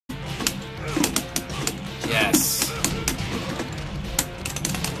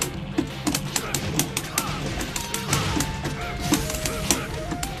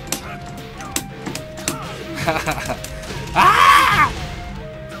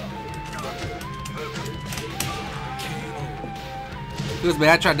Feels bad.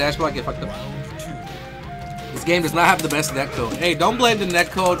 I tried dash block, get fucked up. This game does not have the best netcode. Hey, don't blame the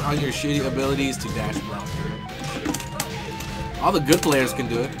netcode on your shitty abilities to dash block. All the good players can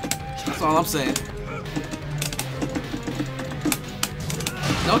do it. That's all I'm saying.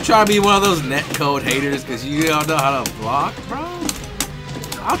 Don't try to be one of those netcode haters because you don't know how to block, bro.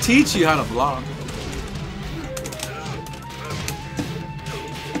 I'll teach you how to block.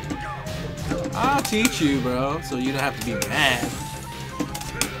 I'll teach you, bro, so you don't have to be mad.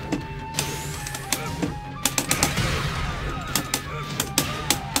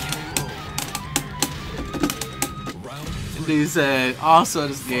 Dude said, also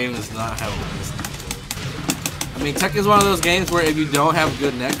this game does not have this. I mean, Tekken is one of those games where if you don't have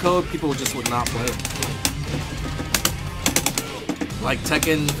good netcode, people just would not play it. Like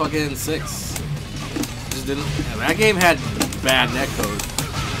Tekken fucking 6. Just didn't. That game had bad netcode.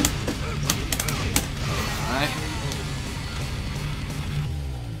 Alright.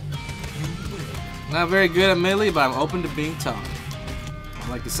 Not very good at melee, but I'm open to being taught. I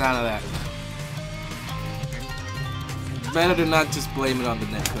like the sound of that. Better to not just blame it on the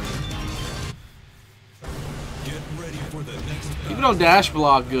netcode. People don't dash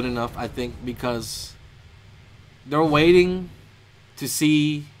block good enough, I think, because they're waiting to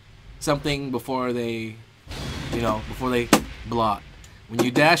see something before they, before they block. When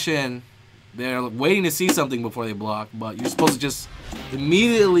you dash in, they're waiting to see something before they block, but you're supposed to just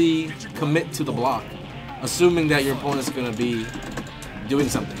immediately commit to the block, assuming that your opponent's gonna be doing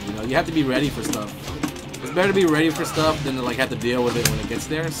something. You have to be ready for stuff. It's better to be ready for stuff than to have to deal with it when it gets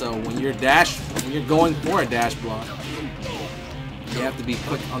there. So when you're going for a dash block, you have to be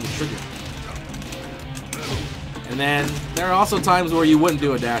quick on the trigger. And then there are also times where you wouldn't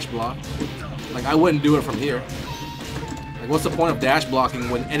do a dash block. Like I wouldn't do it from here. Like what's the point of dash blocking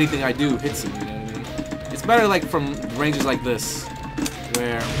when anything I do hits you? You know what I mean? It's better from ranges like this,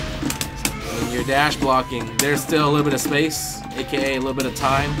 where when you're dash blocking, there's still a little bit of space, aka a little bit of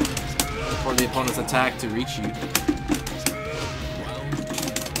time for the opponent's attack to reach you.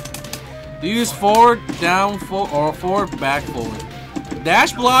 Do you use forward, down, or forward, back, forward?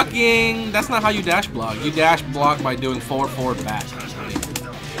 Dash blocking, that's not how you dash block. You dash block by doing forward, forward, back.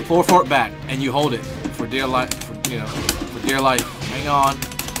 Forward, forward, back, and you hold it for dear life. For dear life. Hang on.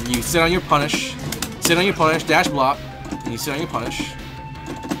 And you sit on your punish. Sit on your punish. Dash block. And you sit on your punish.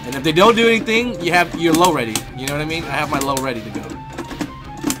 And if they don't do anything, you have your low ready. You know what I mean? I have my low ready to go.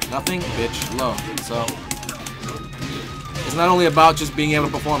 Nothing, bitch, low. So it's not only about just being able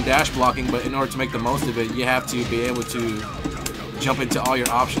to perform dash blocking, but in order to make the most of it, you have to be able to jump into all your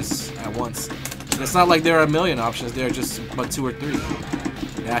options at once. And it's not like there are a million options, there are just but 2 or 3.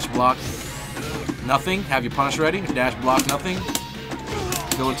 Dash block, nothing, have your punish ready. Dash block, nothing.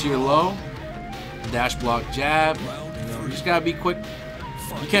 Go into your low. Dash block, jab. You just gotta be quick.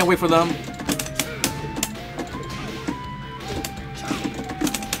 You can't wait for them.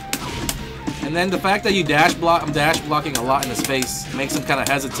 And then the fact that you dash block, I'm dash blocking a lot in his face, makes him kind of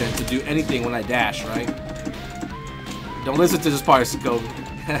hesitant to do anything when I dash, right? Don't listen to this part, Scope.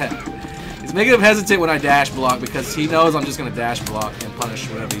 It's making him hesitant when I dash block because he knows I'm just going to dash block and punish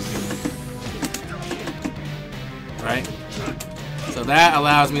whatever he's doing. Right? So that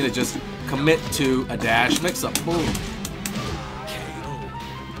allows me to just commit to a dash mix-up. Boom.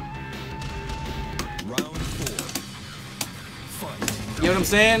 You know what I'm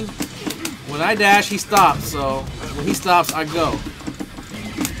saying? When I dash, he stops, so when he stops, I go.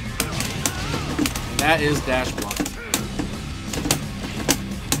 And that is dash block.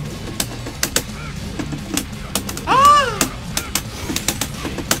 Ah!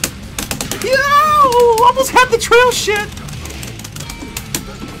 Yo! Almost had the trail shit!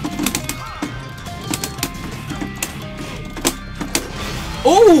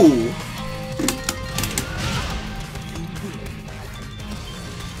 Ooh!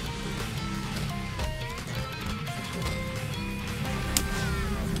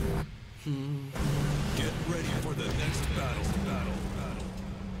 Get ready for the next battle.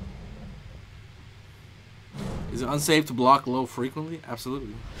 Is it unsafe to block low frequently?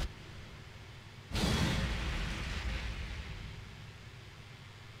 Absolutely.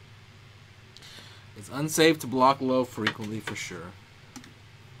 It's unsafe to block low frequently for sure.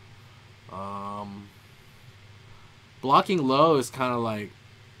 Blocking low is kind of like...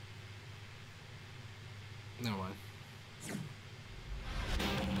 Never mind.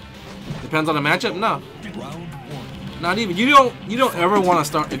 Depends on the matchup? No. Not even. You don't ever want to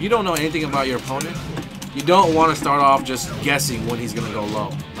start, if you don't know anything about your opponent, you don't want to start off just guessing when he's gonna go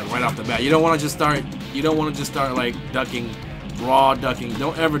low. Like right off the bat. You don't want to just start like ducking, raw ducking.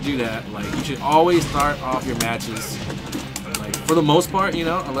 Don't ever do that. Like you should always start off your matches like For the most part, you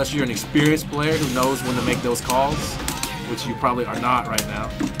know, unless you're an experienced player who knows when to make those calls, which you probably are not right now.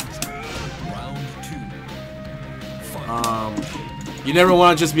 You never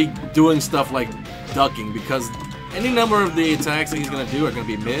want to just be doing stuff like ducking, because any number of the attacks that he's going to do are going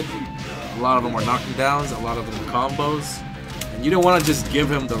to be mid. A lot of them are knockdowns, a lot of them are combos, and you don't want to just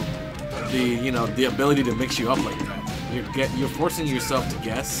give him the ability to mix you up like that. You're forcing yourself to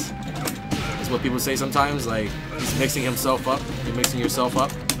guess. That's what people say sometimes, like he's mixing himself up. You're mixing yourself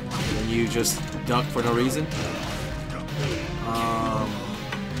up, and you just duck for no reason.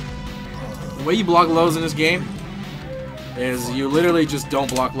 The way you block lows in this game is you literally just don't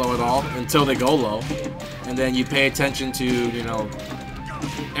block low at all until they go low, and then you pay attention to, you know,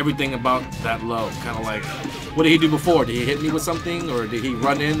 everything about that low. Kind of like, what did he do before? Did he hit me with something, or did he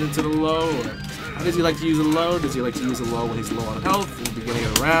run into the low? Or how does he like to use a low? Does he like to use a low when he's low on health in the beginning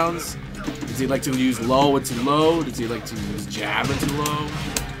of the rounds? Does he like to use low into low? Does he like to use jab into low?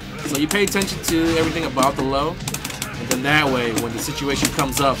 So you pay attention to everything about the low, and then that way, when the situation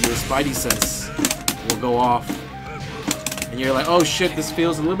comes up, your spidey sense will go off. And you're like, oh shit, this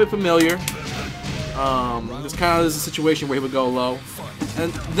feels a little bit familiar. This kind of is a situation where he would go low.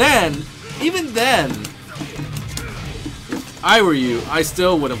 And then, even then, if I were you, I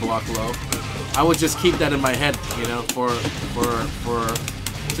still wouldn't block low. I would just keep that in my head, you know, for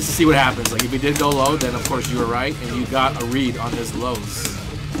just to see what happens. Like if he did go low, then of course you were right and you got a read on his lows.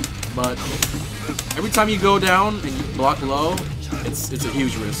 But every time you go down and you block low, it's a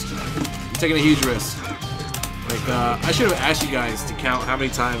huge risk. You're taking a huge risk. Like, I should have asked you guys to count how many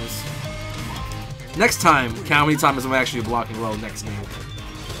times. Next time, count how many times I'm actually blocking low next game.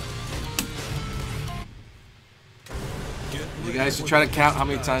 You guys should try to count how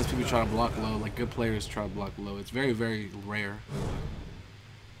many times people try to block low. Like, good players try to block low. It's very, very rare.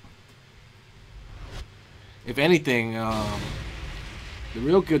 If anything, the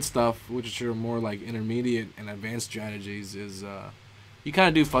real good stuff, which are more like intermediate and advanced strategies, is you kind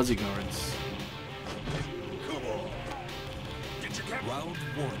of do fuzzy guards. Round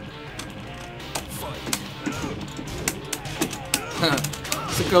one.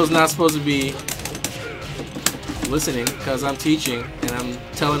 Sicko's not supposed to be listening because I'm teaching and I'm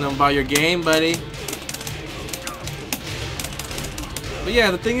telling them about your game, buddy. But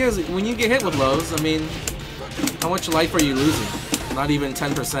yeah, the thing is, when you get hit with lows, I mean, how much life are you losing? Not even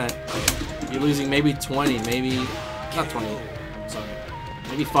 10%. You're losing maybe 20, maybe not 20. Sorry,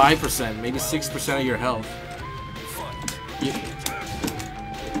 maybe 5%, maybe 6% of your health.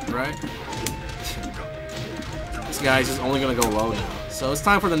 Right? This guy's just only gonna go low now. So it's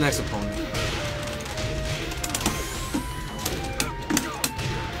time for the next opponent.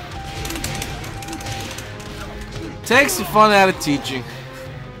 Takes the fun out of teaching.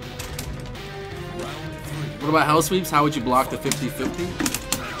 What about hell sweeps? How would you block the 50-50?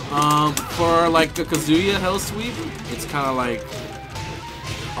 For like the Kazuya hell sweep, it's kind of like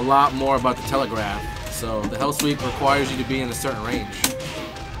a lot more about the telegraph. So the hell sweep requires you to be in a certain range.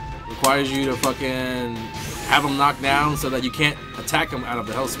 Requires you to fucking have them knocked down so that you can't attack them out of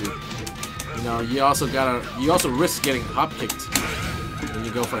the hell sweep. You know, you also risk getting hop kicked when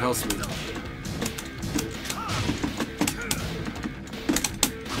you go for hell sweep.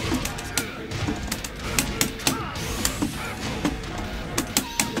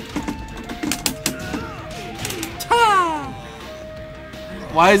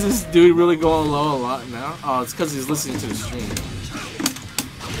 Why is this dude really going low a lot now? Oh, it's because he's listening to the stream.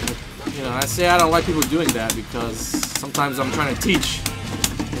 You know, I say I don't like people doing that because sometimes I'm trying to teach.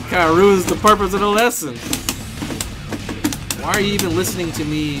 It kind of ruins the purpose of the lesson. Why are you even listening to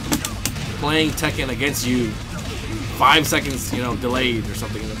me playing Tekken against you 5 seconds, you know, delayed or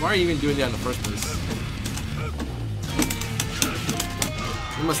something? Why are you even doing that in the first place?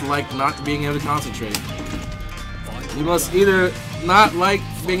 You must like not being able to concentrate. You must either not like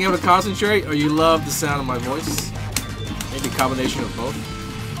being able to concentrate or you love the sound of my voice. Maybe a combination of both.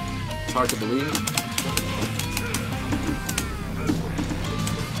 It's hard to believe.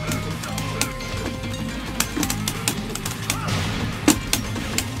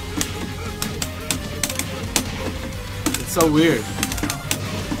 It's so weird.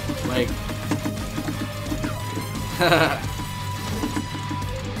 Like,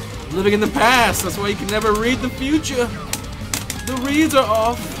 living in the past. That's why you can never read the future. The reads are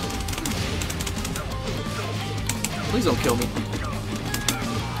off. Please don't kill me.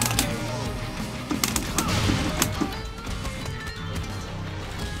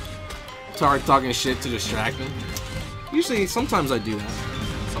 Sorry, talking shit to distract me. Usually, sometimes I do that.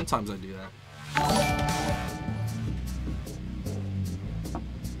 Sometimes I do that.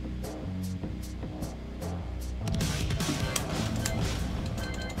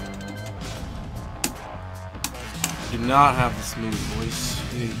 not have the smooth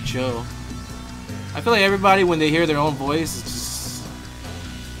voice. You need to chill. I feel like everybody, when they hear their own voice, it just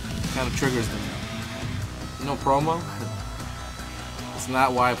kind of triggers them. No promo. It's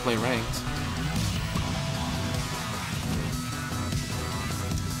not why I play ranked.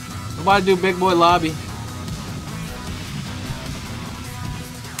 Nobody do big boy lobby.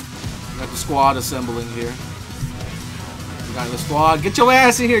 Got the squad assembling here. We got the squad. Get your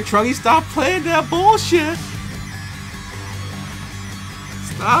ass in here, Truggy. Stop playing that bullshit.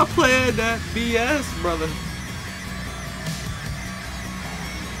 Stop playing that BS, brother.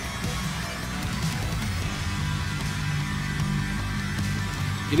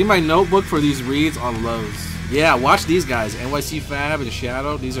 Getting my notebook for these reads on lows. Yeah, watch these guys. NYC Fab and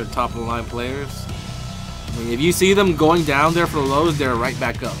Shadow. These are top of the line players. I mean, if you see them going down there for the lows, they're right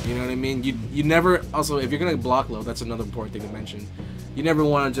back up. You know what I mean? You never. Also, if you're gonna block low, that's another important thing to mention. You never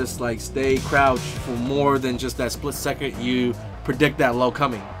want to just like stay crouched for more than just that split second you predict that low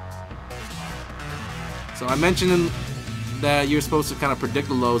coming. So I mentioned that you're supposed to kind of predict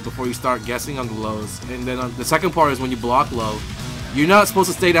the lows before you start guessing on the lows, and then the second part is when you block low. You're not supposed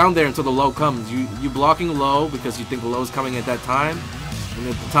to stay down there until the low comes. You blocking low because you think the low is coming at that time, and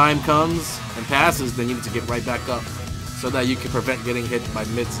if the time comes and passes, then you need to get right back up so that you can prevent getting hit by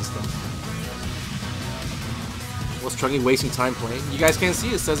mids and stuff. What's Truggy wasting time playing? You guys can't see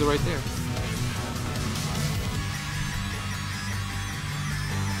it. It says it right there.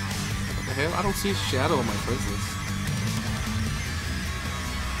 What the hell? I don't see Shadow on my princess.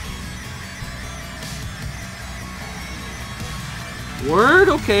 Word?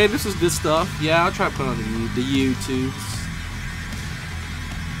 Okay, this is good stuff. Yeah, I'll try to put on the YouTubes.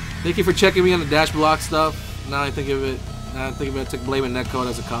 Thank you for checking me on the dash block stuff. Now I think of it, I took blaming netcode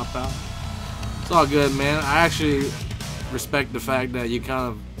as a cop out. It's all good, man. I actually respect the fact that you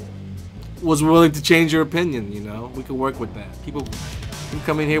kind of was willing to change your opinion. You know, we could work with that. People who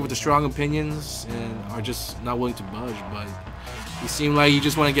come in here with the strong opinions and are just not willing to budge, but you seem like you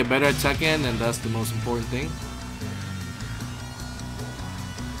just want to get better at Tekken, and that's the most important thing.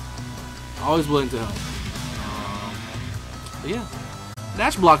 Always willing to help. But yeah,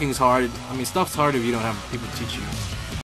 dash blocking is hard. I mean, stuff's hard if you don't have people to teach you.